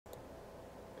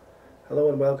Hello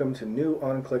and welcome to New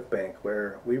on ClickBank,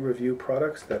 where we review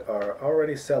products that are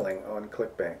already selling on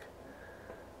ClickBank.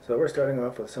 So we're starting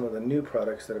off with some of the new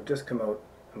products that have just come out,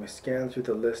 and we scan through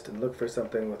the list and look for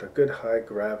something with a good high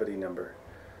gravity number.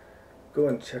 Go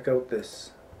and check out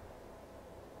this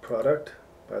product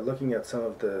by looking at some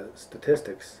of the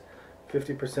statistics.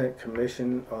 50%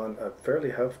 commission on a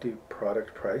fairly hefty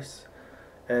product price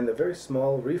and a very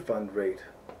small refund rate.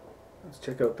 Let's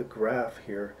check out the graph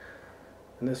here.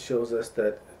 And this shows us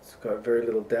that it's got very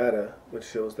little data, which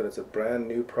shows that it's a brand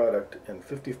new product, and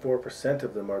 54%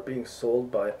 of them are being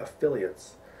sold by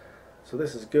affiliates. So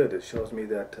this is good. It shows me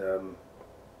that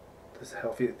this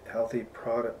healthy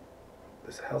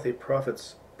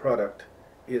profits product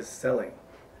is selling.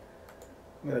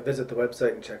 I'm going to visit the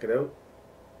website and check it out.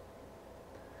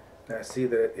 And I see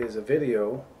that it is a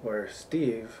video where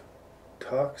Steve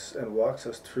talks and walks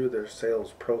us through their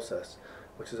sales process,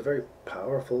 which is a very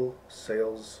powerful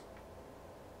sales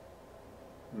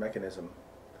mechanism.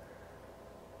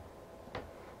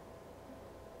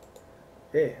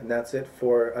 Okay, and that's it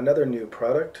for another new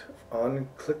product on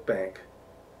ClickBank.